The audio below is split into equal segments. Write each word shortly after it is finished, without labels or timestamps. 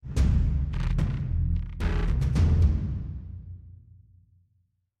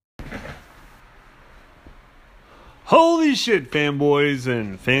Holy shit, fanboys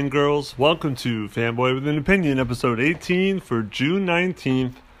and fangirls. Welcome to Fanboy with an Opinion, episode 18 for June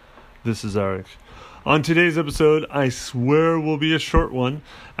 19th. This is Eric. On today's episode, I swear will be a short one,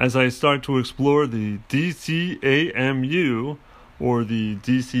 as I start to explore the DCAMU, or the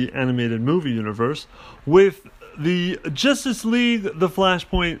DC Animated Movie Universe, with the Justice League The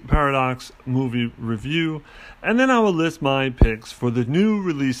Flashpoint Paradox movie review, and then I will list my picks for the new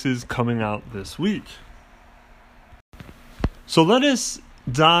releases coming out this week. So let us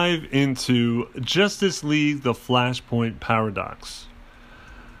dive into Justice League The Flashpoint Paradox.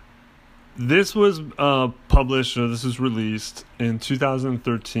 This was this was released in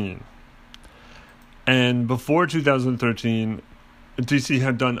 2013. And before 2013, DC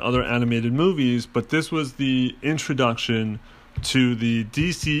had done other animated movies, but this was the introduction to the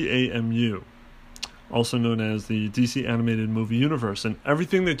DCAMU, also known as the DC Animated Movie Universe. And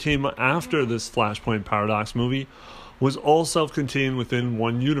everything that came after this Flashpoint Paradox movie was all self-contained within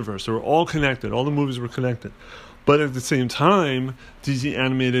one universe. They were all connected. All the movies were connected. But at the same time, DC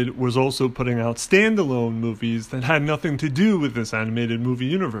Animated was also putting out standalone movies that had nothing to do with this animated movie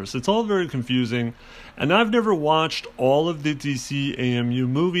universe. It's all very confusing. And I've never watched all of the DC AMU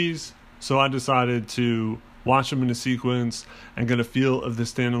movies, so I decided to watch them in a sequence and get a feel of the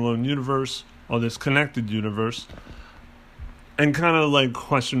standalone universe, or this connected universe, and kind of like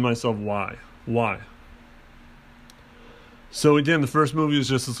question myself why. So again, the first movie is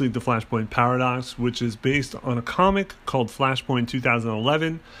Justice League The Flashpoint Paradox, which is based on a comic called Flashpoint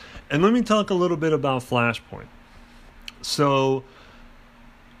 2011. And let me talk a little bit about Flashpoint. So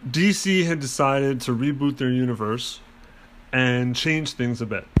DC had decided to reboot their universe and change things a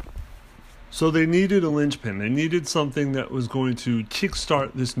bit. So they needed a linchpin. They needed something that was going to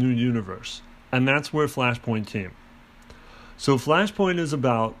kickstart this new universe. And that's where Flashpoint came. So Flashpoint is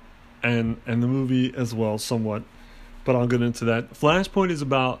about, and the movie as well somewhat, but I'll get into that. Flashpoint is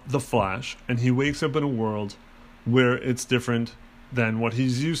about the Flash, and he wakes up in a world where it's different than what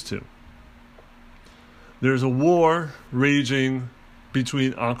he's used to. There's a war raging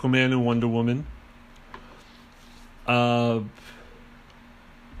between Aquaman and Wonder Woman. The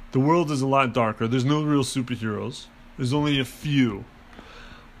world is a lot darker. There's no real superheroes. There's only a few,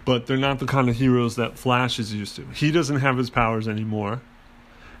 but they're not the kind of heroes that Flash is used to. He doesn't have his powers anymore.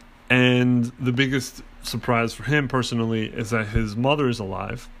 And the biggest surprise for him personally is that his mother is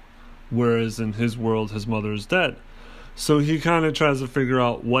alive, whereas in his world, his mother is dead. So he kind of tries to figure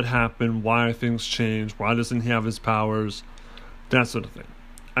out what happened, why things changed, why doesn't he have his powers, that sort of thing.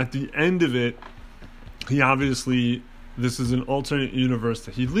 At the end of it, this is an alternate universe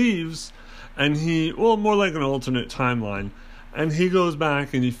that he leaves, and more like an alternate timeline, and he goes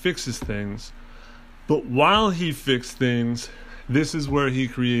back and he fixes things. But while he fixed things, this is where he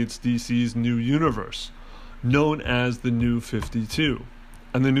creates DC's new universe, known as the New 52.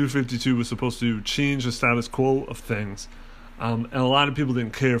 And the New 52 was supposed to change the status quo of things. And a lot of people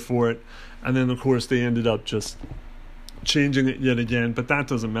didn't care for it. And then, of course, they ended up just changing it yet again. But that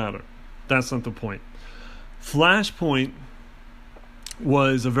doesn't matter. That's not the point. Flashpoint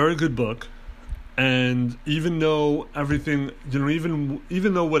was a very good book. And even though everything,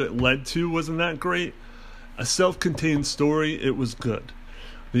 even though what it led to wasn't that great, a self-contained story, it was good.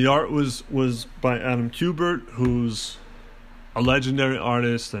 The art was by Adam Kubert, who's a legendary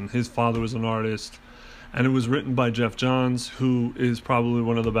artist, and his father was an artist. And it was written by Geoff Johns, who is probably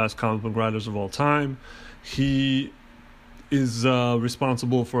one of the best comic book writers of all time. He is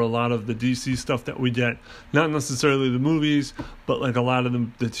responsible for a lot of the DC stuff that we get. Not necessarily the movies, but like a lot of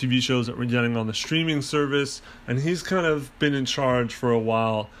the TV shows that we're getting on the streaming service. And he's kind of been in charge for a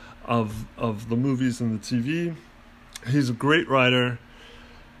while of the movies and the TV. He's a great writer.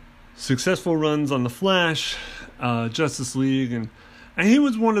 Successful runs on The Flash, Justice League, and he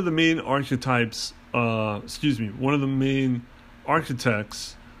was one of the main one of the main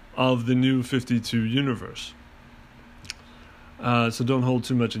architects of the New 52 universe. So don't hold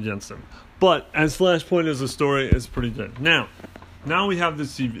too much against him. But as Flashpoint as a story, it's pretty good. Now we have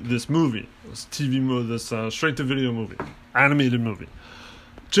this movie, this straight-to-video movie, animated movie.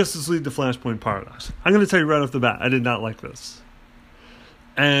 Justice League The Flashpoint Paradox. I'm going to tell you right off the bat, I did not like this.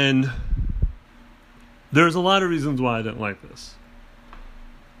 And there's a lot of reasons why I didn't like this.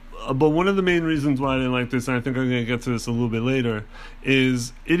 But one of the main reasons why I didn't like this, and I think I'm going to get to this a little bit later,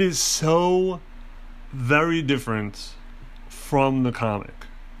 is it is so very different from the comic.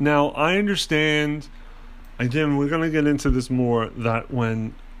 Now, I understand, again, we're going to get into this more, that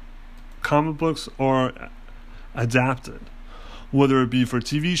when comic books are adapted, whether it be for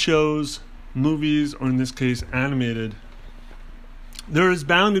TV shows, movies, or in this case, animated, there is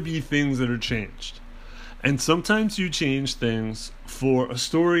bound to be things that are changed. And sometimes you change things for a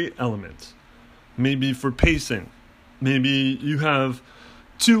story element, maybe for pacing. Maybe you have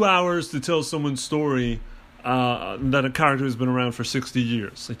 2 hours to tell someone's story that a character has been around for 60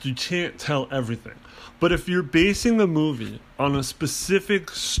 years. Like, you can't tell everything. But if you're basing a movie on a specific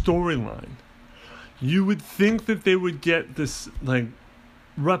storyline, you would think that they would get this, like,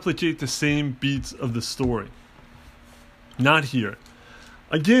 replicate the same beats of the story. Not here.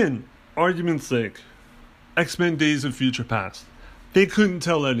 Again, argument's sake, X-Men Days of Future Past. They couldn't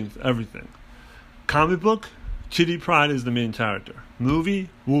tell everything. Comic book, Kitty Pryde is the main character. Movie,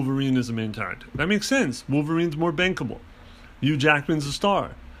 Wolverine is the main character. That makes sense. Wolverine's more bankable. Hugh Jackman's a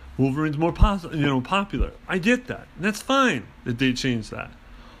star. Wolverine's more popular. I get that. That's fine that they changed that.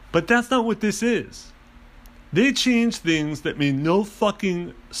 But that's not what this is. They changed things that made no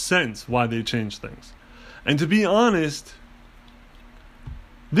fucking sense why they changed things. And to be honest,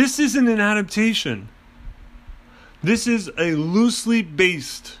 this isn't an adaptation. This is a loosely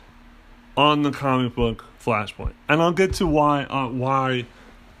based on the comic book Flashpoint. And I'll get to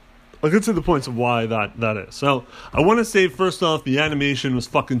I'll get to the points of why that is. So, I want to say, first off, the animation was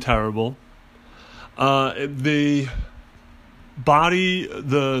fucking terrible. The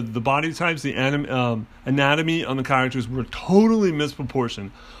body types, the anatomy on the characters were totally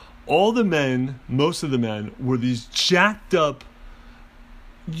misproportioned. Most of the men, were these jacked up,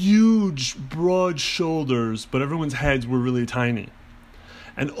 huge, broad shoulders, but everyone's heads were really tiny.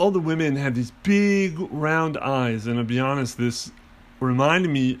 And all the women had these big, round eyes. And to be honest, this reminded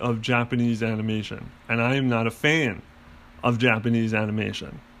me of Japanese animation. And I am not a fan of Japanese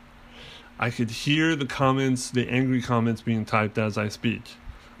animation. I could hear the angry comments being typed as I speak.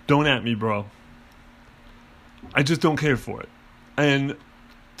 Don't at me, bro. I just don't care for it. And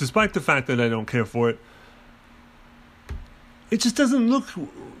despite the fact that I don't care for it, it just doesn't look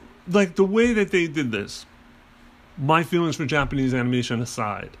like the way that they did this. My feelings for Japanese animation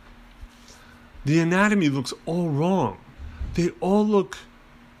aside, the anatomy looks all wrong. They all look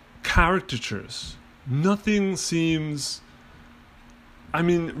caricatures. Nothing seems...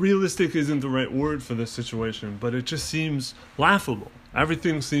 realistic isn't the right word for this situation, but it just seems laughable.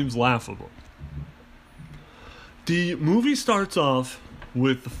 Everything seems laughable. The movie starts off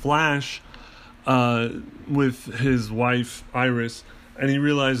with the Flash with his wife, Iris, and he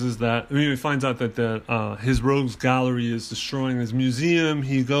realizes that, he finds out that his rogues gallery is destroying his museum.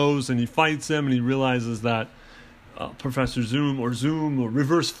 He goes and he fights them, and he realizes that Professor Zoom or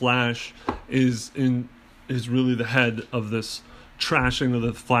Reverse Flash is really the head of this trashing of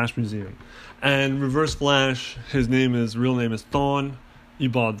the Flash Museum. And Reverse Flash, his real name is Thawne,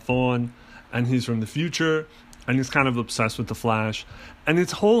 Ebod Thawne, and he's from the future, and he's kind of obsessed with the Flash. And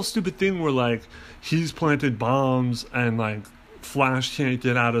it's a whole stupid thing where, like, he's planted bombs and, like, Flash can't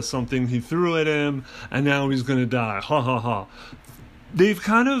get out of something he threw at him, and now he's gonna die. Ha ha ha. They've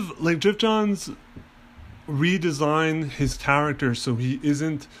kind of, like, Geoff Johns redesigned his character so he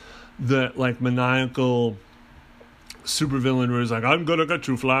isn't the, like, maniacal supervillain where he's like, I'm gonna get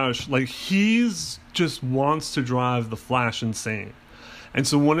you, Flash. Like, he's just wants to drive the Flash insane. And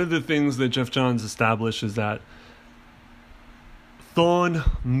so one of the things that Geoff Johns established is that Thawne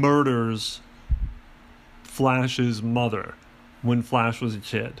murders Flash's mother when Flash was a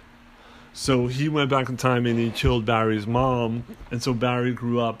kid. So he went back in time and he killed Barry's mom, and so Barry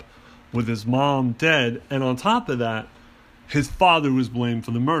grew up with his mom dead, and on top of that, his father was blamed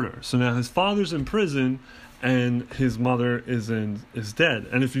for the murder. So now his father's in prison, and his mother is dead.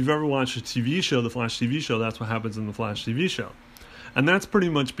 And if you've ever watched a TV show, the Flash TV show, that's what happens in the Flash TV show. And that's pretty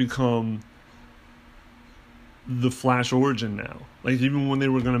much become the Flash origin now. Like, even when they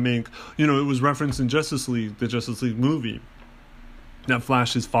were going to make, it was referenced in Justice League, the Justice League movie, that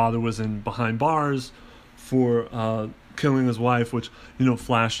Flash's father was behind bars for killing his wife, which,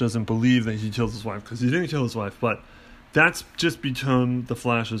 Flash doesn't believe that he killed his wife because he didn't kill his wife, but that's just become the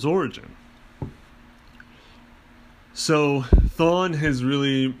Flash's origin. So Thawne has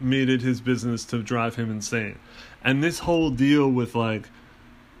really made it his business to drive him insane. And this whole deal with, like,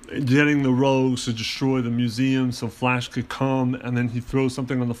 getting the rogues to destroy the museum so Flash could come, and then he throws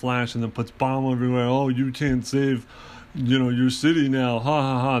something on the Flash and then puts bomb everywhere. Oh, you can't save, your city now. Ha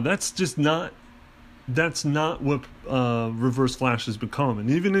ha ha. That's not what Reverse Flash has become. And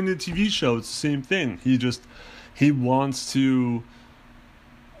even in the TV show, it's the same thing. He wants to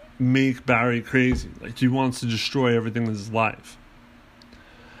make Barry crazy. Like, he wants to destroy everything in his life.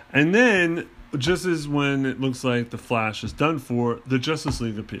 And then, just as when it looks like the Flash is done for, the Justice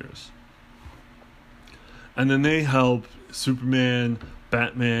League appears. And then they help Superman,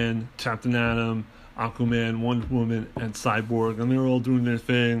 Batman, Captain Atom, Aquaman, Wonder Woman, and Cyborg, and they're all doing their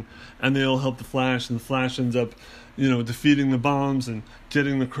thing, and they all help the Flash, and the Flash ends up, defeating the bombs and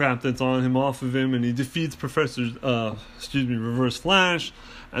getting the crap that's on him off of him, and he defeats Reverse Flash,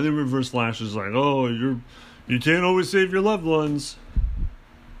 and then Reverse Flash is like, oh, you can't always save your loved ones.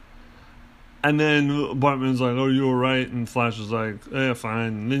 And then Bartman's like, oh, you were right, and Flash is like, yeah, fine,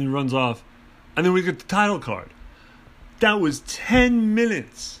 and then he runs off, and then we get the title card. That was 10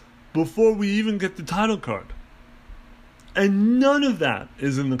 minutes before we even get the title card. And none of that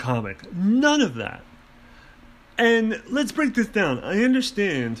is in the comic. None of that. And let's break this down. I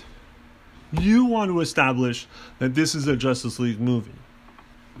understand you want to establish that this is a Justice League movie.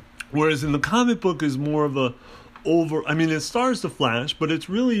 Whereas in the comic book is more of it stars the Flash, but it's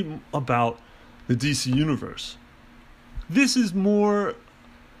really about the DC Universe. This is more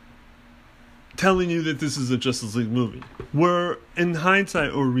telling you that this is a Justice League movie. Where, in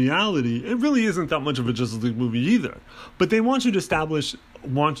hindsight or reality, it really isn't that much of a Justice League movie either. But they want to establish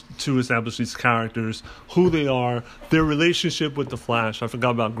these characters, who they are, their relationship with the Flash. I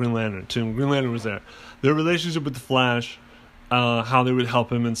forgot about Green Lantern, too. Green Lantern was there. Their relationship with the Flash, how they would help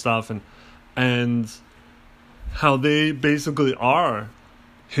him and stuff, and how they basically are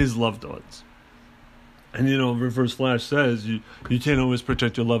his loved ones. And, Reverse Flash says you can't always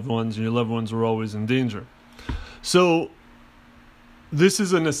protect your loved ones, and your loved ones are always in danger. So this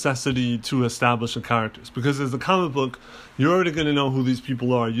is a necessity to establish the characters, because as a comic book, you're already going to know who these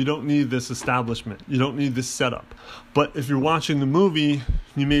people are. You don't need this establishment. You don't need this setup. But if you're watching the movie,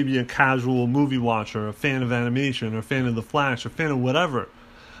 you may be a casual movie watcher, a fan of animation, or a fan of The Flash, a fan of whatever.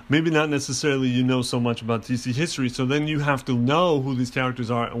 Maybe not necessarily you know so much about DC history, so then you have to know who these characters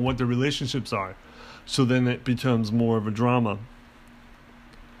are and what their relationships are. So then it becomes more of a drama.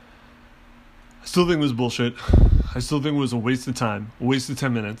 I still think it was bullshit. I still think it was a waste of time, a waste of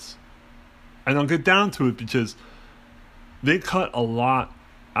 10 minutes. And I'll get down to it because they cut a lot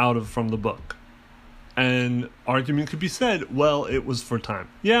from the book. And argument could be said, well, it was for time.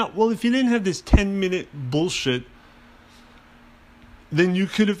 Yeah, well, if you didn't have this 10-minute bullshit, then you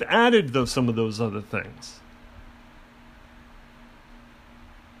could have added some of those other things.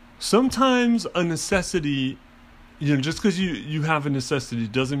 Sometimes a necessity, just because you have a necessity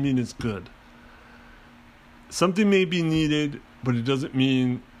doesn't mean it's good. Something may be needed, but it doesn't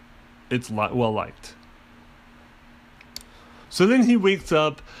mean it's well liked. So then he wakes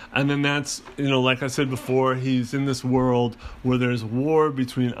up, and then that's, like I said before, he's in this world where there's war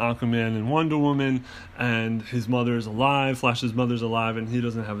between Aquaman and Wonder Woman, and his mother is alive, Flash's mother's alive, and he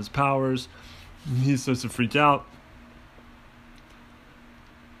doesn't have his powers. He starts to freak out.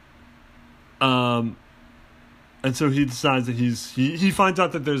 And so he decides that he finds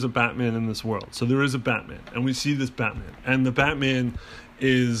out that there's a Batman in this world. So there is a Batman, and we see this Batman. And the Batman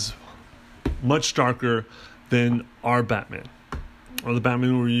is much darker than our Batman, or the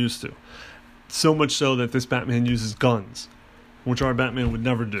Batman we're used to. So much so that this Batman uses guns, which our Batman would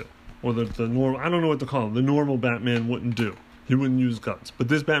never do. Or the normal, I don't know what to call him, the normal Batman wouldn't do. He wouldn't use guns. But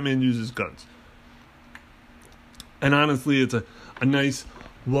this Batman uses guns. And honestly, it's a nice,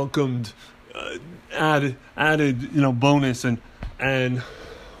 welcomed, added bonus, and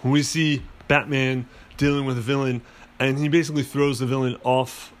we see Batman dealing with a villain, and he basically throws the villain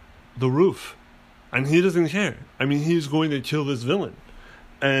off the roof, and he doesn't care. I mean, he's going to kill this villain,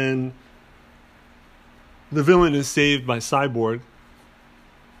 and the villain is saved by Cyborg.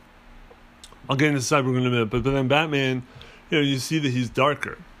 I'll get into Cyborg in a minute, but then Batman, you see that he's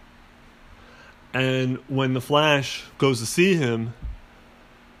darker, and when the Flash goes to see him,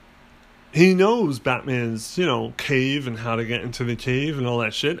 he knows Batman's, cave and how to get into the cave and all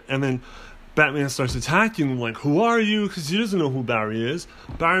that shit. And then Batman starts attacking him like, who are you? Because he doesn't know who Barry is.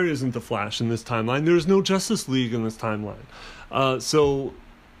 Barry isn't the Flash in this timeline. There's no Justice League in this timeline. So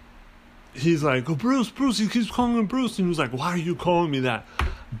he's like, oh, Bruce. He keeps calling him Bruce. And he was like, why are you calling me that?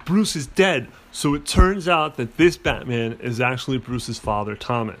 Bruce is dead. So it turns out that this Batman is actually Bruce's father,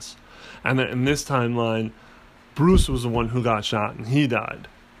 Thomas. And that in this timeline, Bruce was the one who got shot and he died.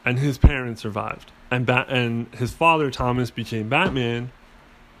 And his parents survived. And his father, Thomas, became Batman.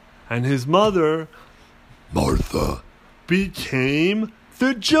 And his mother, Martha, became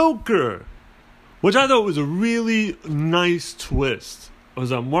the Joker. Which I thought was a really nice twist. It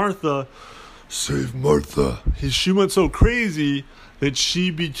was that Martha, save Martha. She went so crazy that she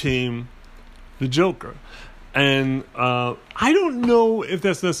became the Joker. And I don't know if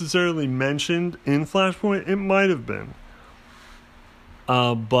that's necessarily mentioned in Flashpoint. It might have been.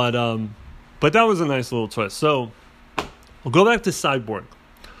 But that was a nice little twist. So we'll go back to Cyborg.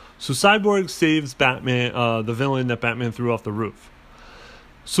 So Cyborg saves Batman, the villain that Batman threw off the roof.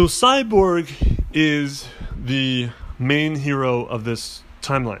 So Cyborg is the main hero of this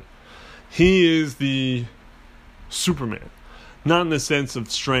timeline. He is the Superman. Not in the sense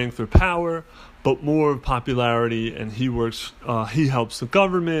of strength or power, but more of popularity, and he helps the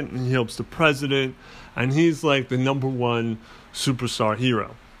government, and he helps the president, and he's like the number one superstar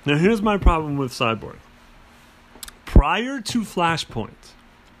hero. Now here's my problem with Cyborg. Prior to Flashpoint,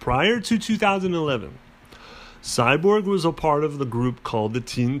 prior to 2011, Cyborg was a part of the group called the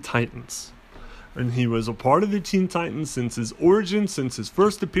Teen Titans. And he was a part of the Teen Titans since his origin, since his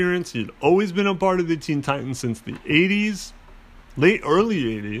first appearance. He had always been a part of the Teen Titans since the 80s, early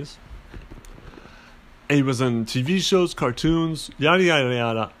 80s. And he was on TV shows, cartoons, yada, yada,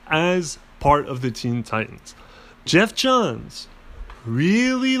 yada, as part of the Teen Titans. Geoff Johns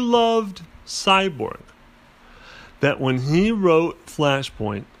really loved Cyborg. That when he wrote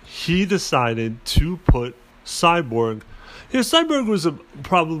Flashpoint, he decided to put Cyborg. Cyborg was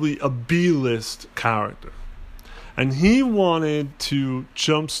probably a B-list character. And he wanted to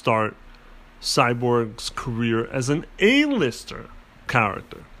jumpstart Cyborg's career as an A-lister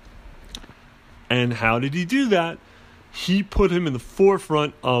character. And how did he do that? He put him in the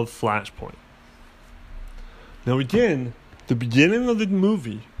forefront of Flashpoint. Now again, the beginning of the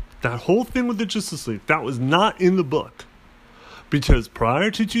movie, that whole thing with the Justice League, that was not in the book. Because prior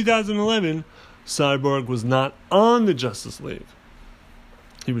to 2011, Cyborg was not on the Justice League.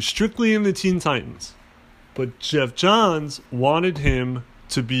 He was strictly in the Teen Titans. But Geoff Johns wanted him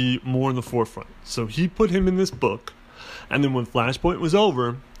to be more in the forefront. So he put him in this book. And then when Flashpoint was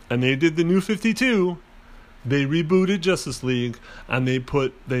over, and they did the New 52, they rebooted Justice League, and they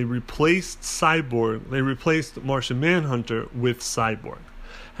replaced Cyborg. They replaced Martian Manhunter with Cyborg.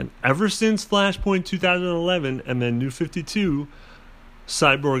 And ever since Flashpoint 2011 and then New 52,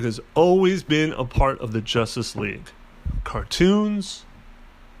 Cyborg has always been a part of the Justice League. Cartoons,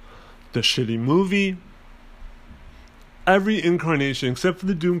 the shitty movie, every incarnation except for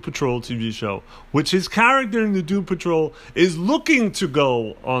the Doom Patrol TV show, which his character in the Doom Patrol is looking to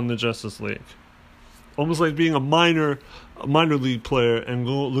go on the Justice League. Almost like being a minor league player and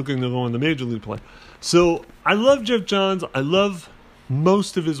looking to go on the major league play. So I love Geoff Johns. I love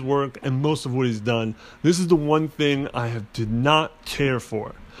most of his work and most of what he's done. This is the one thing I did not care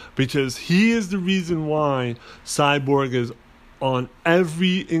for, because he is the reason why Cyborg is on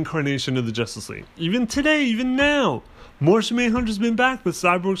every incarnation of the Justice League. Even today, even now, Martian Manhunter's been back, but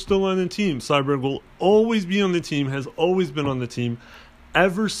Cyborg's still on the team. Cyborg will always be on the team, has always been on the team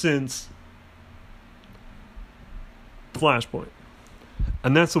ever since Flashpoint.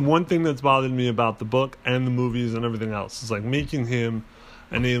 And that's the one thing that's bothered me about the book and the movies and everything else. It's like making him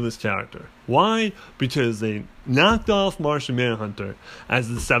an A-list character. Why? Because they knocked off Martian Manhunter as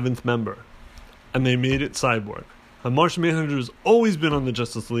the 7th member, and they made it Cyborg. And Martian Manhunter has always been on the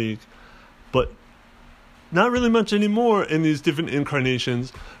Justice League, but not really much anymore in these different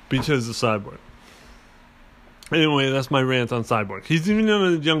incarnations because of Cyborg. Anyway, that's my rant on Cyborg. He's even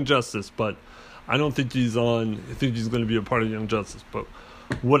on Young Justice, but I don't think he's on. I think he's going to be a part of Young Justice, but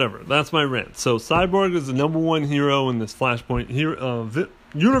whatever. That's my rant. So Cyborg is the number one hero in this Flashpoint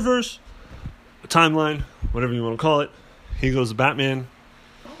universe, timeline, whatever you want to call it. He goes to Batman,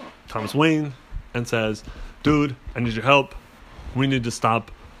 Thomas Wayne, and says, "Dude, I need your help. We need to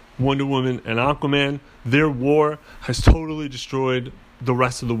stop Wonder Woman and Aquaman. Their war has totally destroyed the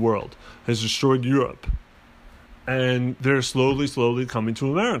rest of the world, has destroyed Europe. And they're slowly coming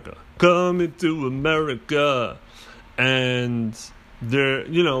to America. Coming to America." And they're,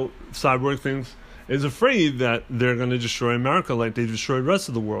 Cyborg is afraid that they're going to destroy America like they destroyed the rest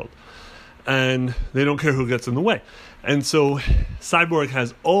of the world. And they don't care who gets in the way. And so Cyborg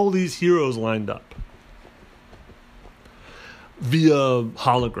has all these heroes lined up via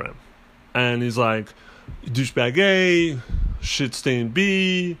hologram. And he's like, douchebag A, shit stain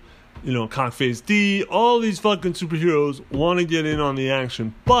B, cockface D, all these fucking superheroes want to get in on the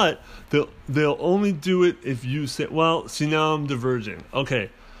action, but they'll only do it if you say, well, see, now I'm diverging. Okay,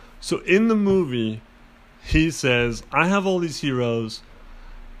 so in the movie, he says, I have all these heroes,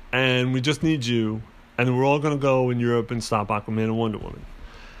 and we just need you, and we're all going to go in Europe and stop Aquaman and Wonder Woman.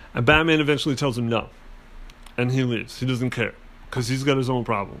 And Batman eventually tells him no, and he leaves. He doesn't care, because he's got his own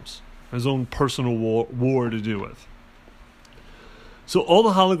problems, his own personal war to deal with. So all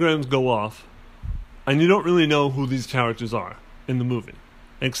the holograms go off, and you don't really know who these characters are in the movie,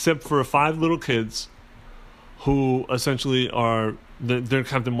 except for 5 little kids who essentially they're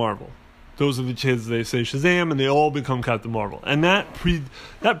Captain Marvel. Those are the kids, they say Shazam, and they all become Captain Marvel. And that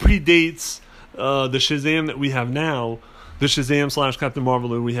predates the Shazam that we have now. the Shazam / Captain Marvel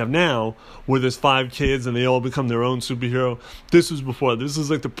that we have now, where there's 5 kids and they all become their own superhero. This was before. This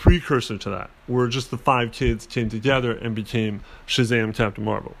is like the precursor to that, where just the 5 kids came together and became Shazam, Captain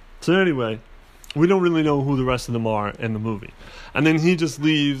Marvel. So anyway, we don't really know who the rest of them are in the movie. And then he just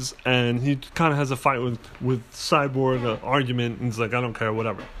leaves, and he kind of has a fight with Cyborg, an argument, and he's like, I don't care,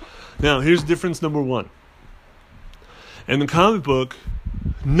 whatever. Now, here's difference number 1. In the comic book,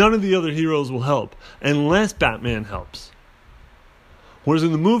 none of the other heroes will help unless Batman helps. Whereas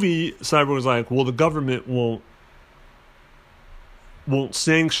in the movie, Cyborg is like, well, the government won't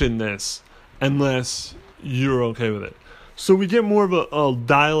sanction this unless you're okay with it. So we get more of a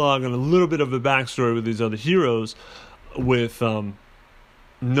dialogue and a little bit of a backstory with these other heroes with no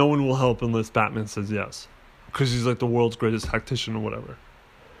one will help unless Batman says yes. Because he's like the world's greatest tactician or whatever.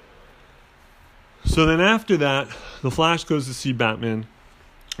 So then after that, the Flash goes to see Batman.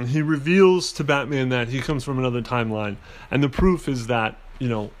 And he reveals to Batman that he comes from another timeline. And the proof is that,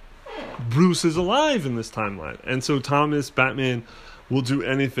 Bruce is alive in this timeline. And so Batman will do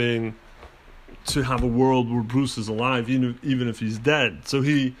anything to have a world where Bruce is alive, even if he's dead. So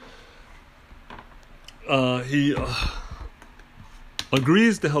he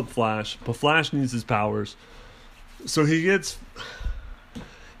agrees to help Flash, but Flash needs his powers. So he gets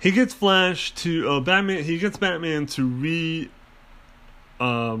Flash to Batman. He gets Batman to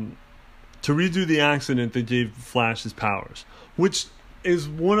redo the accident that gave Flash his powers, which is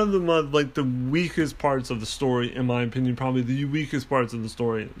one of the weakest parts of the story, in my opinion. Probably the weakest part of the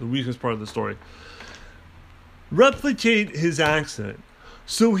story. Replicate his accident.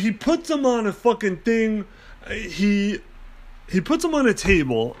 So he puts him on a fucking thing. He puts him on a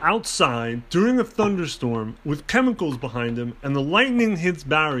table outside during a thunderstorm with chemicals behind him, and the lightning hits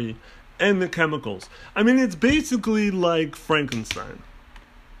Barry and the chemicals. I mean, it's basically like Frankenstein.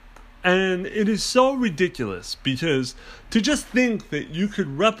 And it is so ridiculous, because to just think that you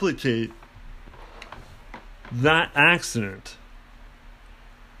could replicate that accident.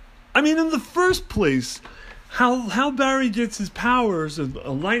 I mean, in the first place, how Barry gets his powers, a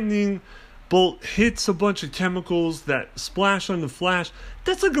lightning bolt hits a bunch of chemicals that splash on the Flash.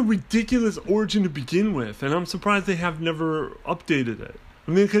 That's like a ridiculous origin to begin with, and I'm surprised they have never updated it.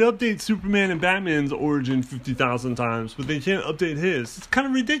 I mean, they could update Superman and Batman's origin 50,000 times, but they can't update his. It's kind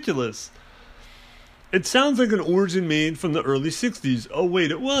of ridiculous. It sounds like an origin made from the early 60s. Oh, wait,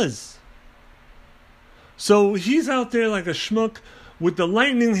 it was. So he's out there like a schmuck with the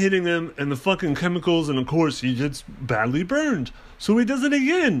lightning hitting him and the fucking chemicals, and of course he gets badly burned. So he does it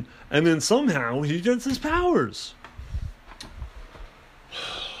again, and then somehow he gets his powers.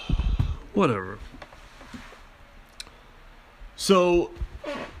 Whatever. So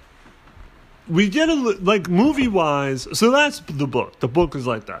we get movie-wise, so that's the book. The book is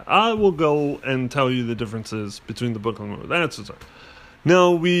like that. I will go and tell you the differences between the book and the movie. That's it.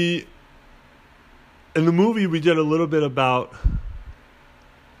 Now, in the movie, we get a little bit about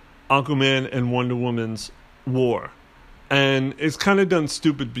Aquaman and Wonder Woman's war. And it's kind of done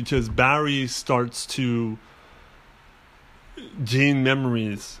stupid because Barry starts to gain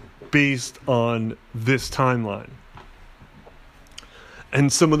memories based on this timeline.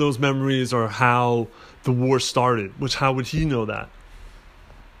 And some of those memories are how the war started, which how would he know that?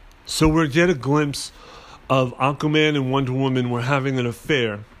 So we get a glimpse of Aquaman and Wonder Woman were having an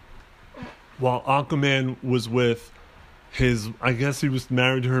affair while Aquaman was with I guess he was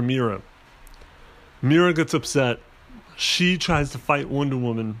married to her, Mera. Mera gets upset. She tries to fight Wonder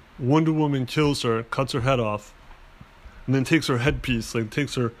Woman. Wonder Woman kills her, cuts her head off, and then takes her headpiece,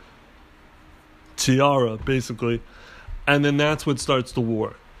 takes her tiara, basically. And then that's what starts the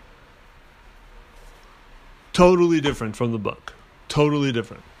war. Totally different from the book. Totally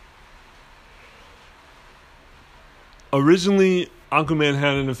different. Originally, Aquaman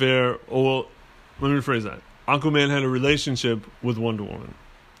had an affair, let me rephrase that. Aquaman had a relationship with Wonder Woman.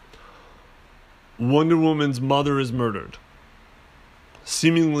 Wonder Woman's mother is murdered,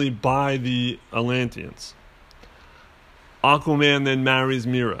 seemingly by the Atlanteans. Aquaman then marries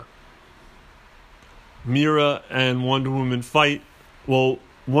Mera. Mera and Wonder Woman fight. Well,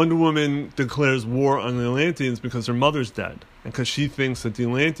 Wonder Woman declares war on the Atlanteans because her mother's dead, and because she thinks that the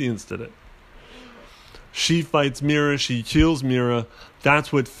Atlanteans did it. She fights Mera, she kills Mera.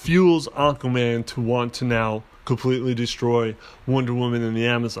 That's what fuels Aquaman to want to now completely destroy Wonder Woman and the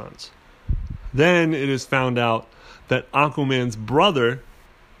Amazons. Then it is found out that Aquaman's brother,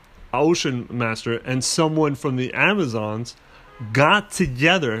 Ocean Master, and someone from the Amazons got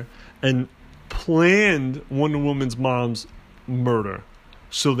together and planned Wonder Woman's mom's murder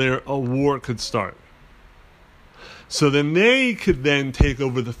so a war could start. So then they could then take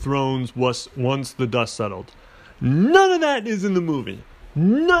over the thrones once the dust settled. None of that is in the movie.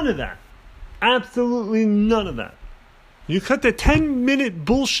 None of that. Absolutely none of that. You cut the 10-minute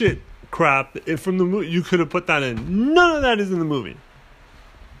bullshit crap from the movie. You could have put that in. None of that is in the movie.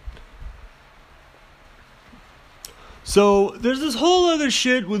 So there's this whole other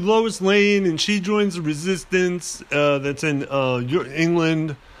shit with Lois Lane, and she joins the resistance that's in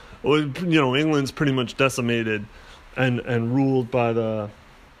England. Or, England's pretty much decimated and ruled by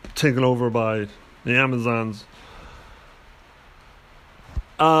taken over by the Amazons.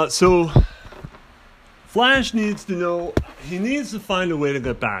 So Flash needs to know, he needs to find a way to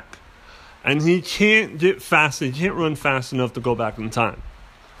get back. And he can't run fast enough to go back in time.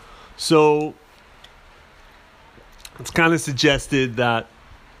 So it's kind of suggested that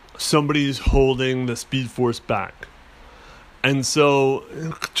somebody's holding the Speed Force back. And so,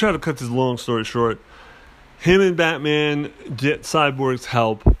 try to cut this long story short, him and Batman get Cyborg's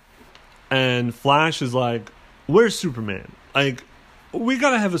help, and Flash is like, where's Superman? Like, we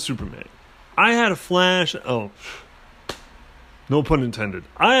gotta have a Superman. I had a Flash, no pun intended.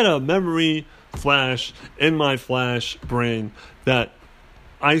 I had a memory flash in my Flash brain that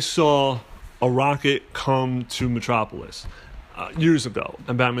I saw a rocket come to Metropolis years ago.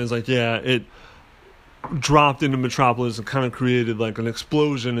 And Batman's like, yeah, it dropped into Metropolis and kind of created like an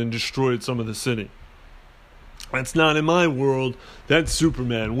explosion and destroyed some of the city. That's not in my world. That's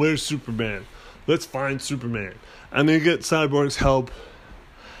Superman. Where's Superman? Let's find Superman. And they get Cyborg's help,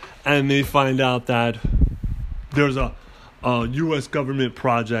 and they find out that there's a U.S. government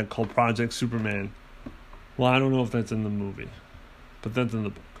project called Project Superman. Well, I don't know if that's in the movie, but that's in the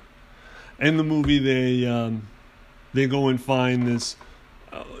book. In the movie, they go and find this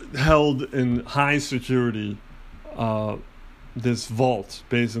held in high security, this vault,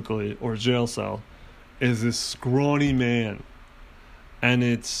 basically, or jail cell, is this scrawny man, and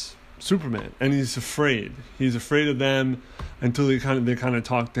it's Superman, and he's afraid. He's afraid of them until they kind of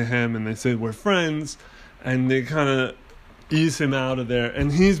talk to him, and they say, we're friends, and they kind of ease him out of there,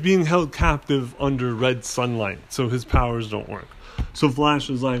 and he's being held captive under red sunlight, so his powers don't work. So Flash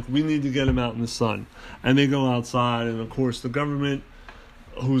was like, we need to get him out in the sun. And they go outside, and of course the government,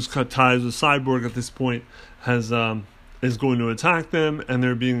 who's cut ties with Cyborg at this point, is going to attack them, and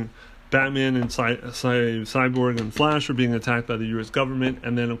they're being, Batman and Cyborg and Flash are being attacked by the U.S. government,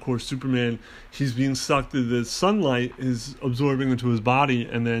 and then of course Superman, he's being sucked into the sunlight, is absorbing into his body,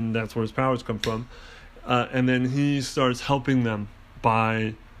 and then that's where his powers come from. And then he starts helping them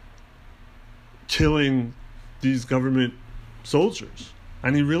by killing these government soldiers,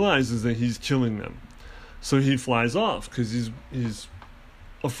 and he realizes that he's killing them. So he flies off because he's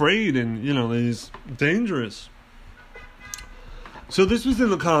afraid, and he's dangerous. So this was in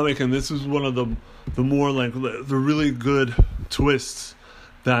the comic, and this was one of the more like the really good twists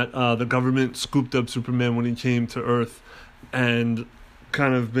that the government scooped up Superman when he came to Earth, and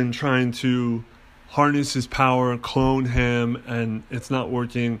kind of been trying to harness his power, clone him, and it's not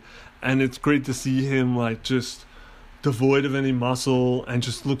working. And it's great to see him like just devoid of any muscle and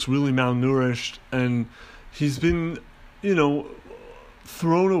just looks really malnourished, and he's been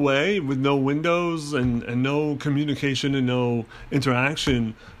thrown away with no windows and no communication and no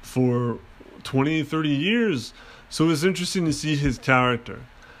interaction for 20-30 years. So it's interesting to see his character,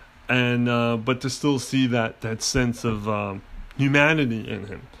 and but to still see that sense of humanity in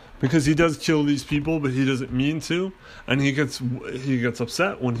him, because he does kill these people, but he doesn't mean to, and he gets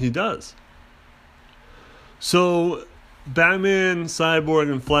upset when he does. So Batman,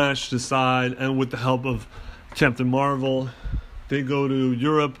 Cyborg, and Flash decide, and with the help of Captain Marvel, they go to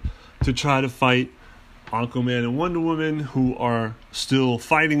Europe to try to fight Aquaman and Wonder Woman, who are still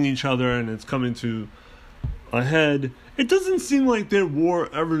fighting each other, and it's coming to a head. It doesn't seem like their war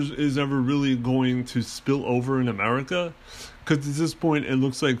is ever really going to spill over in America, because at this point it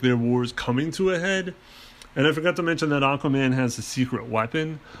looks like their war is coming to a head. And I forgot to mention that Aquaman has a secret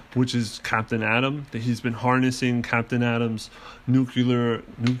weapon, which is Captain Atom, that he's been harnessing Captain Atom's nuclear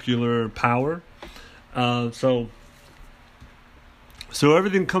power. So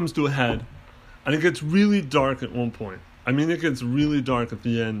everything comes to a head, and it gets really dark at one point. I mean, it gets really dark at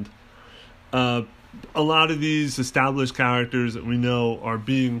the end. A lot of these established characters that we know are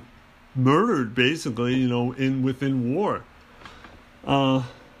being murdered, basically, within war.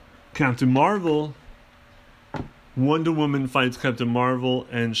 Captain Marvel, Wonder Woman fights Captain Marvel,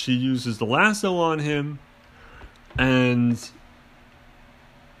 and she uses the lasso on him and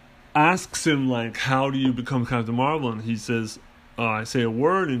asks him, like, how do you become Captain Marvel? And he says, I say a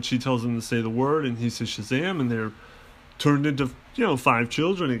word, and she tells him to say the word, and he says Shazam, and they're turned into 5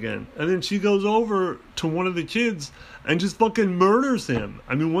 children again. And then she goes over to one of the kids and just fucking murders him.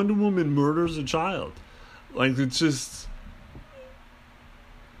 I mean, Wonder Woman murders a child. Like, it's just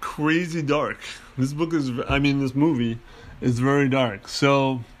crazy dark. This movie is very dark.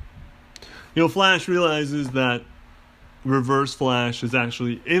 So, Flash realizes that Reverse Flash is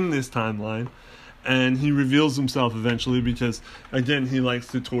actually in this timeline, and he reveals himself eventually because, again, he likes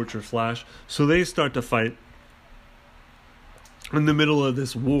to torture Flash. So they start to fight in the middle of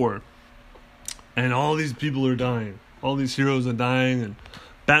this war, and all these people are dying. All these heroes are dying, and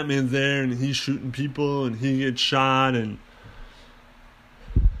Batman's there, and he's shooting people, and he gets shot, and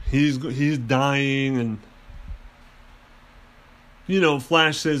he's dying, and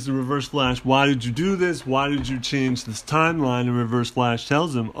Flash says to Reverse Flash, "Why did you do this? Why did you change this timeline?" And Reverse Flash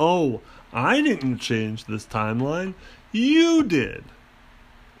tells him, "Oh, I didn't change this timeline. You did."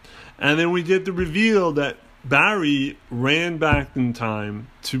 And then we get the reveal that Barry ran back in time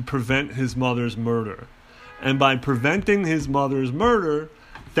to prevent his mother's murder. And by preventing his mother's murder,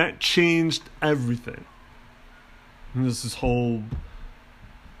 that changed everything. And this whole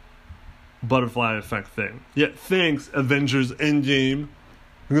butterfly effect thing. Yet thanks, Avengers Endgame,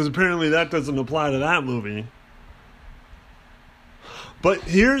 because apparently that doesn't apply to that movie. But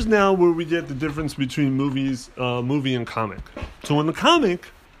here's now where we get the difference between movie and comic. So in the comic,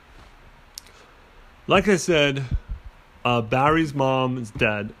 like I said, Barry's mom is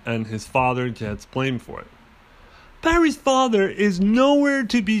dead and his father gets blamed for it. Barry's father is nowhere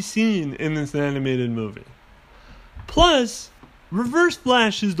to be seen in this animated movie. Plus, Reverse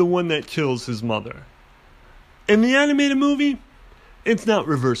Flash is the one that kills his mother. In the animated movie, it's not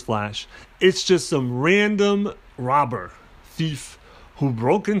Reverse Flash. It's just some random thief, who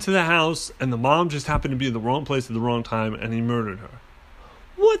broke into the house, and the mom just happened to be in the wrong place at the wrong time, and he murdered her.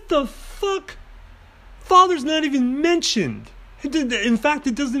 What the fuck? Father's not even mentioned. In fact,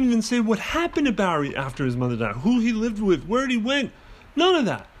 it doesn't even say what happened to Barry after his mother died, who he lived with, where he went. None of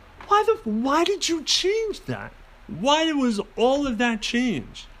that. Why did you change that? Why was all of that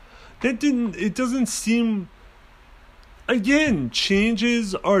changed? It doesn't seem, again,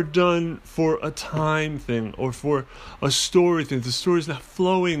 changes are done for a time thing or for a story thing. The story's not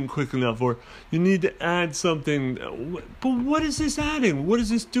flowing quick enough, or you need to add something. But what is this adding? What is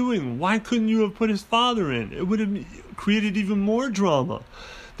this doing? Why couldn't you have put his father in? It would have created even more drama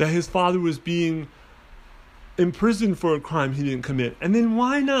that his father was being imprisoned for a crime he didn't commit. And then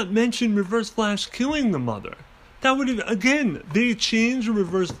why not mention Reverse Flash killing the mother? That would have, again, they changed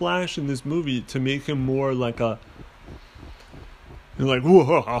Reverse Flash in this movie to make him more like a,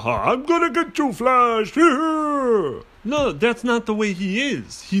 I'm gonna get you, Flash. No, that's not the way he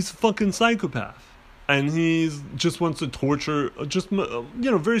is. He's a fucking psychopath. And he just wants to torture,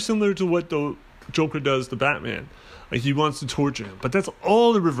 very similar to what the Joker does to Batman. Like, he wants to torture him. But that's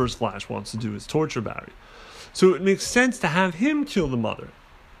all the Reverse Flash wants to do, is torture Barry. So it makes sense to have him kill the mother.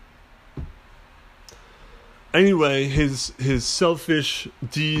 Anyway, his selfish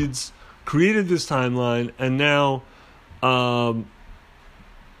deeds created this timeline, and now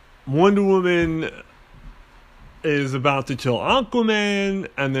Wonder Woman is about to kill Aquaman,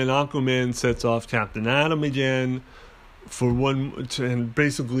 and then Aquaman sets off Captain Atom again and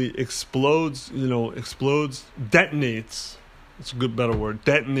basically detonates, it's a good better word,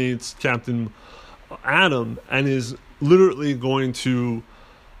 detonates Captain Atom, and is literally going to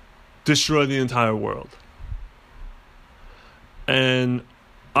destroy the entire world. And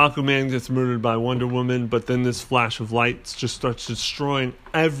Aquaman gets murdered by Wonder Woman, but then this flash of light just starts destroying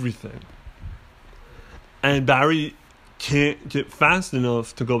everything. And Barry can't get fast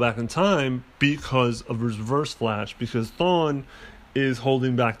enough to go back in time because of Reverse Flash, because Thawne is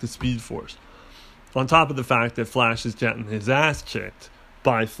holding back the Speed Force. On top of the fact that Flash is getting his ass kicked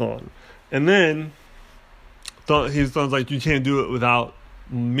by Thawne. And then Thawne's like, you can't do it without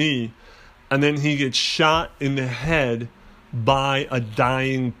me. And then he gets shot in the head by a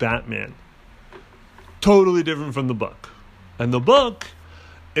dying Batman. Totally different from the book. And the book,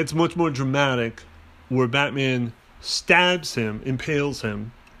 it's much more dramatic, where Batman impales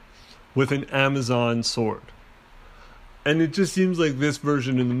him with an Amazon sword. And it just seems like this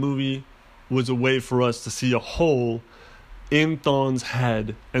version in the movie was a way for us to see a hole in Thawne's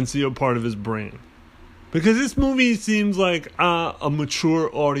head and see a part of his brain. Because this movie seems like a mature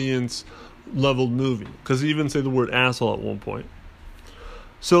audience leveled movie, because they even say the word asshole at one point.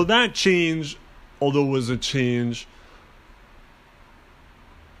 So that change, although it was a change,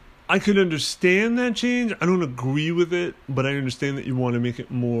 I could understand that change. I don't agree with it, but I understand that you want to make it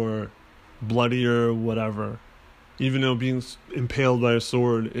more bloodier, whatever. Even though being impaled by a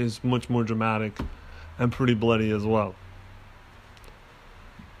sword is much more dramatic and pretty bloody as well.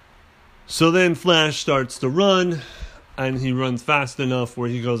 So then Flash starts to run, and he runs fast enough where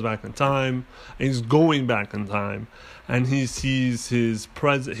he goes back in time, and he's going back in time, and he sees his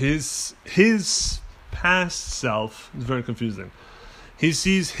past self. It's very confusing. He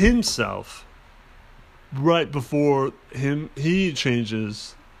sees himself right before he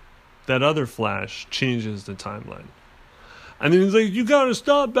changes. That other Flash changes the timeline. And then he's like, "You gotta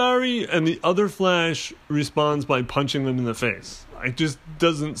stop, Barry!" And the other Flash responds by punching him in the face. It just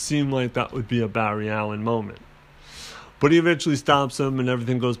doesn't seem like that would be a Barry Allen moment. But he eventually stops him, and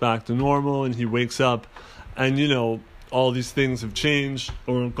everything goes back to normal, and he wakes up, and, you know, all these things have changed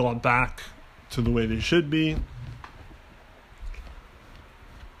or gone back to the way they should be.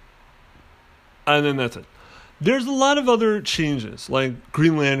 And then that's it. There's a lot of other changes, like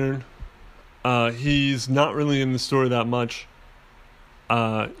Green Lantern. He's not really in the story that much.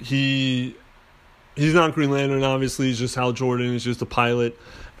 He's not Green Lantern, obviously. He's just Hal Jordan. He's just a pilot.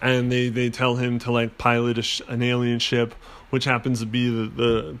 And they tell him to, like, pilot an alien ship, which happens to be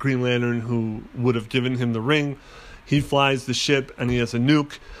the Green Lantern who would have given him the ring. He flies the ship, and he has a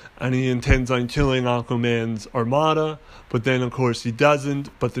nuke, and he intends on killing Aquaman's armada. But then, of course, he doesn't.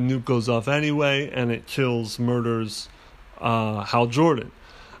 But the nuke goes off anyway, and it murders Hal Jordan.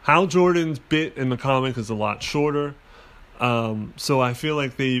 Hal Jordan's bit in the comic is a lot shorter. So I feel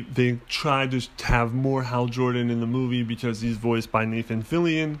like they tried to have more Hal Jordan in the movie because he's voiced by Nathan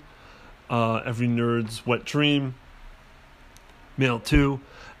Fillion, every nerd's wet dream, male 2.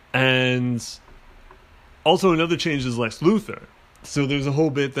 And also another change is Lex Luthor. So there's a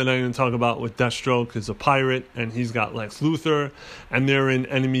whole bit that I didn't talk about with Deathstroke is a pirate, and he's got Lex Luthor, and they're in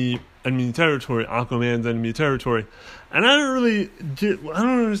enemy territory, Aquaman's enemy territory. And I don't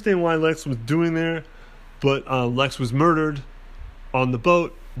understand why Lex was doing there, but Lex was murdered on the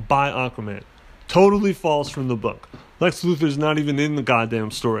boat by Aquaman. Totally false from the book. Lex Luthor's not even in the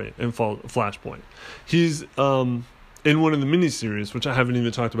goddamn story in Flashpoint. He's in one of the miniseries, which I haven't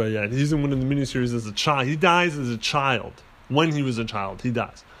even talked about yet. He's in one of the miniseries as a child. He dies as a child. When he was a child, he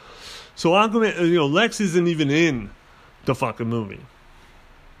dies. So Aquaman, Lex isn't even in the fucking movie.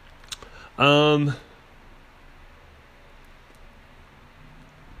 I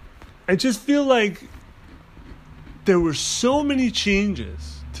just feel like there were so many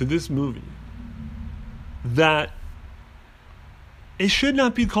changes to this movie that it should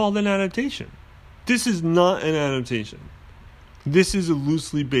not be called an adaptation. This is not an adaptation. This is a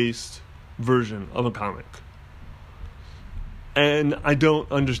loosely based version of a comic. And I don't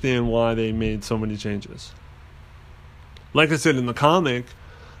understand why they made so many changes. Like I said, in the comic,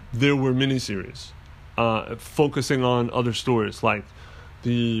 there were miniseries focusing on other stories, like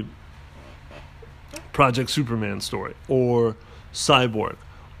the Project Superman story, or Cyborg,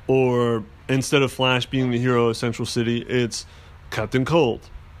 or instead of Flash being the hero of Central City, it's Captain Cold.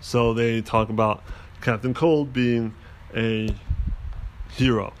 So they talk about Captain Cold being a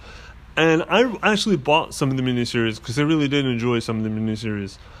hero. And I actually bought some of the miniseries because I really did enjoy some of the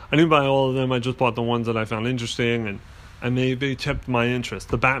miniseries. I didn't buy all of them. I just bought the ones that I found interesting, and they kept my interest.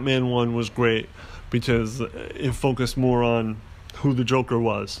 The Batman one was great because it focused more on who the Joker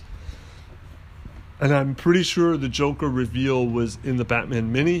was. And I'm pretty sure the Joker reveal was in the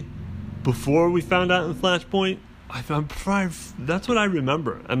Batman mini before we found out in Flashpoint. That's what I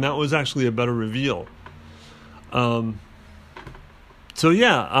remember, and that was actually a better reveal. So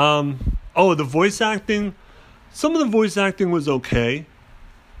yeah, the voice acting. Some of the voice acting was okay.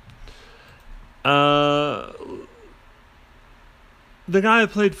 The guy who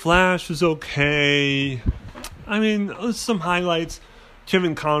played Flash was okay. I mean, some highlights.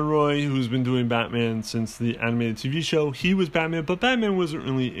 Kevin Conroy, who's been doing Batman since the animated TV show, he was Batman, but Batman wasn't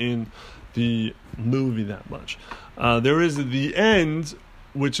really in the movie that much. There is at the end,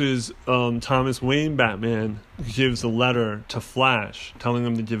 which is Thomas Wayne Batman gives a letter to Flash telling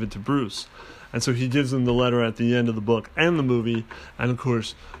him to give it to Bruce. And so he gives him the letter at the end of the book and the movie. And of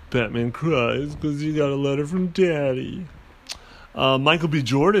course, Batman cries because he got a letter from Daddy. Michael B.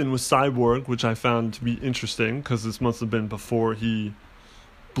 Jordan was Cyborg, which I found to be interesting because this must have been before he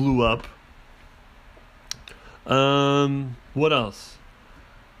blew up. What else?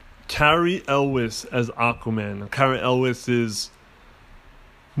 Cary Elwes as Aquaman. Cary Elwes is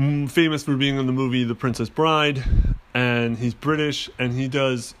famous for being in the movie The Princess Bride, and he's British, and he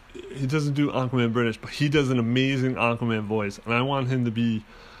doesn't do Aquaman British, but he does an amazing Aquaman voice, and I want him to be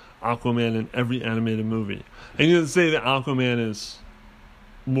Aquaman in every animated movie. And you can say that Aquaman is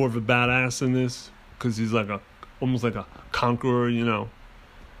more of a badass in this because he's almost like a conqueror,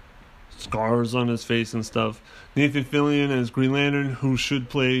 scars on his face and stuff. Nathan Fillion as Green Lantern, who should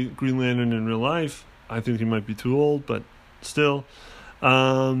play Green Lantern in real life. I think he might be too old, but still.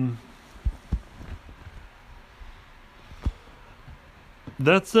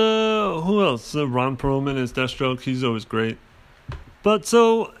 That's who else? Ron Perlman is Deathstroke. He's always great. But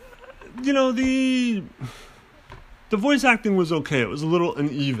so, the voice acting was okay. It was a little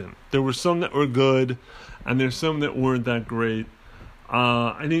uneven. There were some that were good, and there's some that weren't that great.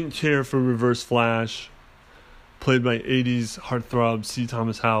 I didn't care for Reverse Flash, played by 80s heartthrob C.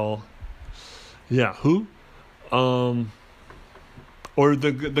 Thomas Howell. Yeah, who? Or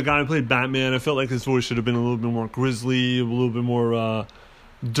the guy who played Batman. I felt like his voice should have been a little bit more grisly, a little bit more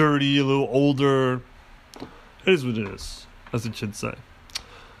dirty, a little older. It is what it is, as the kids say.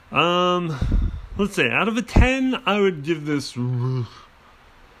 Let's say out of a 10, I would give this 4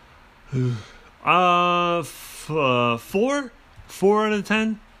 out of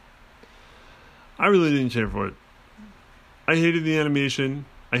 10. I really didn't care for it. I hated the animation.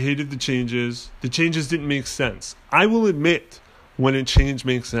 I hated the changes. The changes didn't make sense. I will admit when a change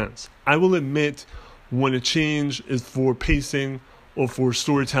makes sense. I will admit when a change is for pacing or for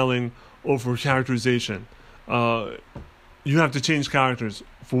storytelling or for characterization. You have to change characters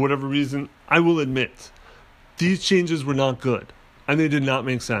for whatever reason. I will admit these changes were not good and they did not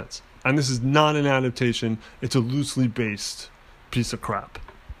make sense. And this is not an adaptation. It's a loosely based piece of crap.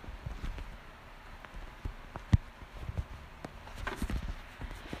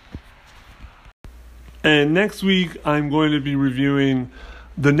 And next week, I'm going to be reviewing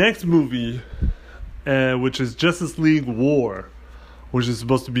the next movie, which is Justice League War, which is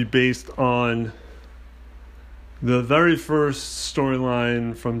supposed to be based on the very first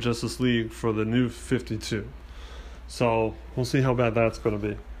storyline from Justice League for the New 52. So, we'll see how bad that's going to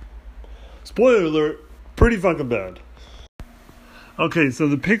be. Spoiler alert, pretty fucking bad. Okay, so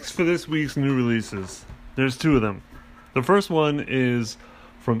the picks for this week's new releases. There's 2 of them. The first one is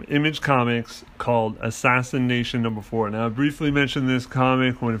from Image Comics called Assassin Nation #4. Now, I briefly mentioned this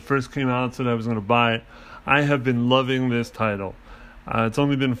comic when it first came out, said I was going to buy it. I have been loving this title. It's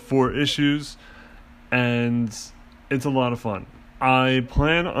only been 4 issues, and it's a lot of fun. I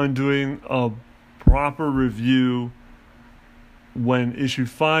plan on doing a proper review when issue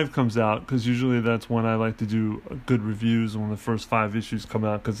 5 comes out, because usually that's when I like to do good reviews when the first 5 issues come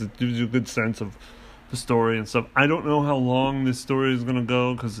out, because it gives you a good sense of the story and stuff. I don't know how long this story is going to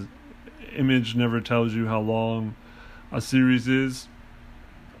go, because Image never tells you how long a series is,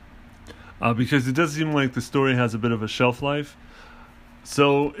 because it does seem like the story has a bit of a shelf life.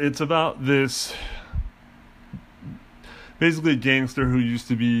 So it's about this basically a gangster who used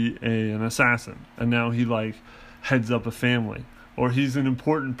to be an assassin, and now he heads up a family, or he's an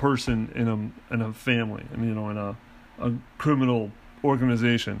important person in a family, and in a criminal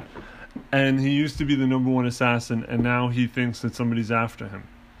organization. And he used to be the number 1 assassin, and now he thinks that somebody's after him.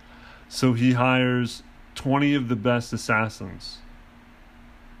 So he hires 20 of the best assassins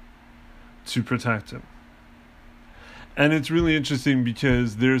to protect him. And it's really interesting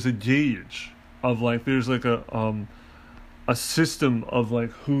because there's a gauge of there's a system of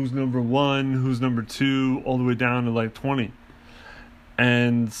who's number 1, who's number 2, all the way down to 20.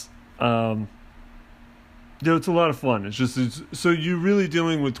 And it's a lot of fun. So you're really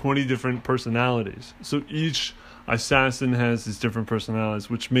dealing with 20 different personalities. So each assassin has his different personalities,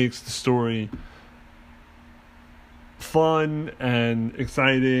 which makes the story fun and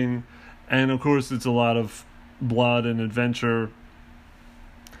exciting. And of course, it's a lot of blood and adventure.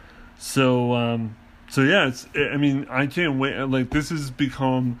 So yeah, I can't wait. This has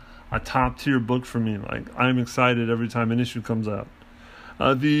become a top tier book for me. I'm excited every time an issue comes out.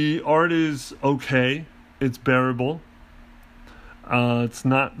 The art is okay. It's bearable. It's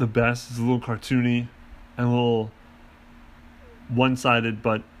not the best. It's a little cartoony and a little one-sided,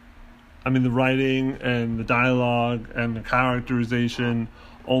 but the writing and the dialogue and the characterization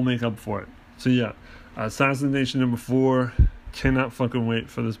all make up for it. So yeah, Assassin Nation #4. Cannot fucking wait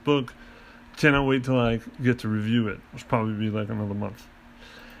for this book. Cannot wait till I get to review it, which will probably be another month.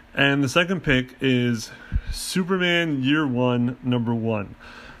 And the second pick is Superman Year One #1.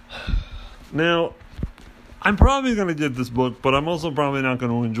 Now, I'm probably going to get this book, but I'm also probably not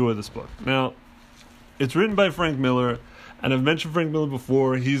going to enjoy this book. Now, it's written by Frank Miller, and I've mentioned Frank Miller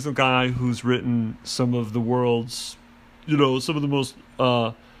before. He's the guy who's written some of the world's, some of the most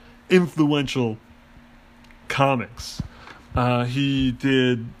influential comics. He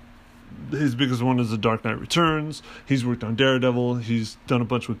did, his biggest one is The Dark Knight Returns. He's worked on Daredevil. He's done a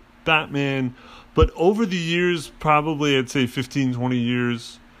bunch with Batman. But over the years, probably I'd say 15, 20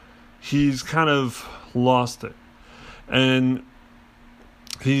 years, he's kind of lost it. And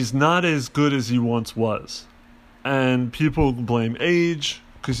he's not as good as he once was. And people blame age,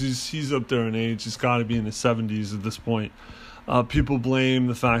 because he's up there in age. He's got to be in his 70s at this point. People blame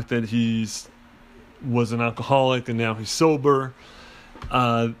the fact that was an alcoholic and now he's sober.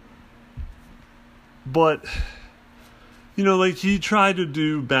 But, you know, like, he tried to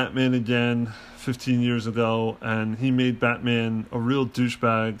do Batman again 15 years ago, and he made Batman a real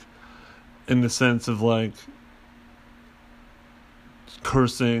douchebag in the sense of, like,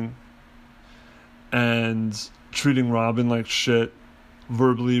 cursing and treating Robin like shit,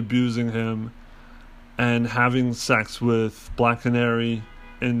 verbally abusing him, and having sex with Black Canary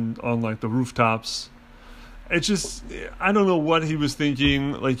on, like, the rooftops. It just, I don't know what he was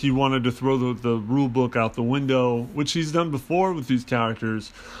thinking. Like, he wanted to throw the rule book out the window, which he's done before with these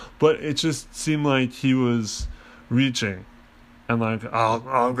characters, but it just seemed like he was reaching. And like,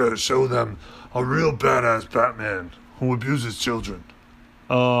 I'm going to show them a real badass Batman who abuses children.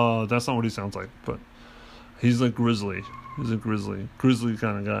 That's not what he sounds like, but he's like grizzly. He's a grizzly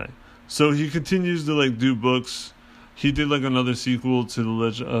kind of guy. So he continues to, like, do books. He did, like, another sequel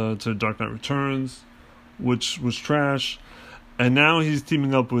to to Dark Knight Returns, which was trash. And now he's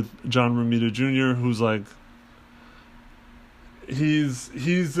teaming up with John Romita Jr., who's like, he's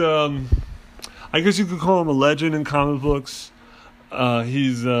I guess you could call him a legend in comic books.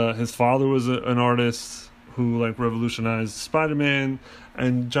 His father was an artist who, like, revolutionized Spider-Man,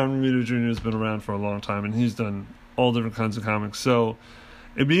 and John Romita Jr. has been around for a long time, and he's done all different kinds of comics. So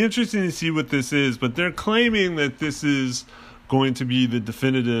it'd be interesting to see what this is, but they're claiming that this is going to be the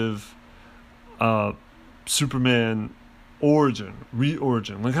definitive Superman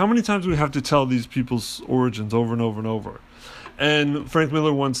re-origin. Like, how many times do we have to tell these people's origins over and over and over? And Frank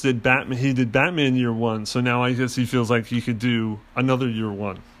Miller once did Batman. He did Batman Year One, so now I guess he feels like he could do another Year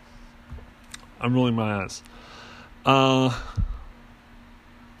One. I'm rolling my eyes. I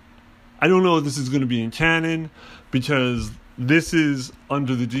don't know if this is going to be in canon, because this is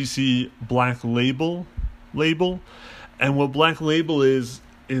under the DC Black Label, and what Black Label is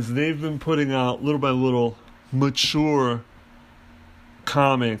they've been putting out little by little mature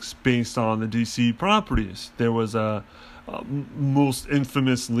comics based on the DC properties. There was most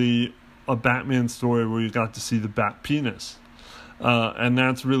infamously a Batman story where you got to see the Bat penis, and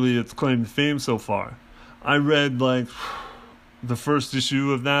that's really its claim to fame so far. I read, like, the first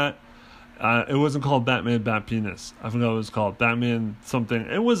issue of that. It wasn't called Batman Bat Penis. I forgot what it was called. Batman something.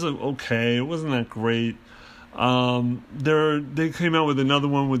 It was okay. It wasn't that great. They came out with another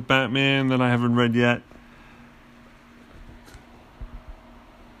one with Batman that I haven't read yet,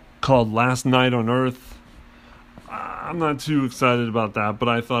 called Last Night on Earth. I'm not too excited about that, but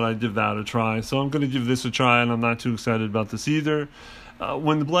I thought I'd give that a try. So I'm going to give this a try, and I'm not too excited about this either.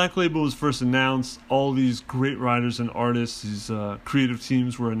 When the Black Label was first announced, all these great writers and artists, these creative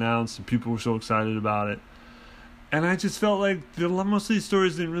teams were announced, and people were so excited about it. And I just felt like most of these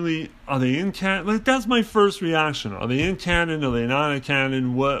stories didn't really... Are they in canon? Like, that's my first reaction. Are they in canon? Are they not in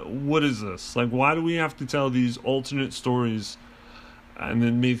canon? What is this? Like, why do we have to tell these alternate stories and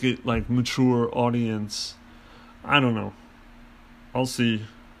then make it, like, mature audience? I don't know. I'll see.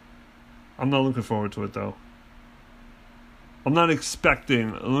 I'm not looking forward to it, though. I'm not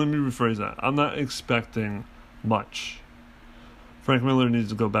expecting... Let me rephrase that. I'm not expecting much. Frank Miller needs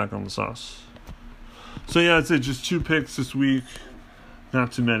to go back on the sauce. So yeah, that's it. Just 2 picks this week.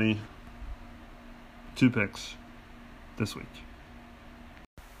 Not too many. 2 picks this week.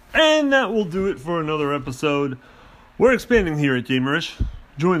 And that will do it for another episode. We're expanding here at Gamerish.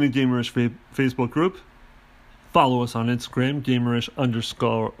 Join the Gamerish Facebook group. Follow us on Instagram,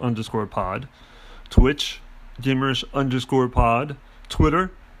 Gamerish_pod. Twitch, Gamerish_pod.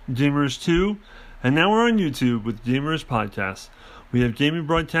 Twitter, Gamerish2. And now we're on YouTube with Gamerish Podcasts. We have gaming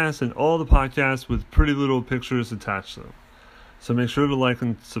broadcasts and all the podcasts with pretty little pictures attached to them. So make sure to like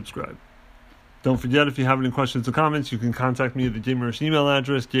and subscribe. Don't forget, if you have any questions or comments, you can contact me at the Gamerish email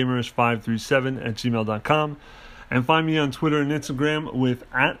address, gamerish537@gmail.com. And find me on Twitter and Instagram with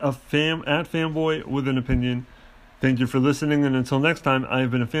 @fanboy with an opinion. Thank you for listening, and until next time, I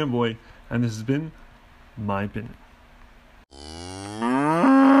have been a fanboy, and this has been my opinion.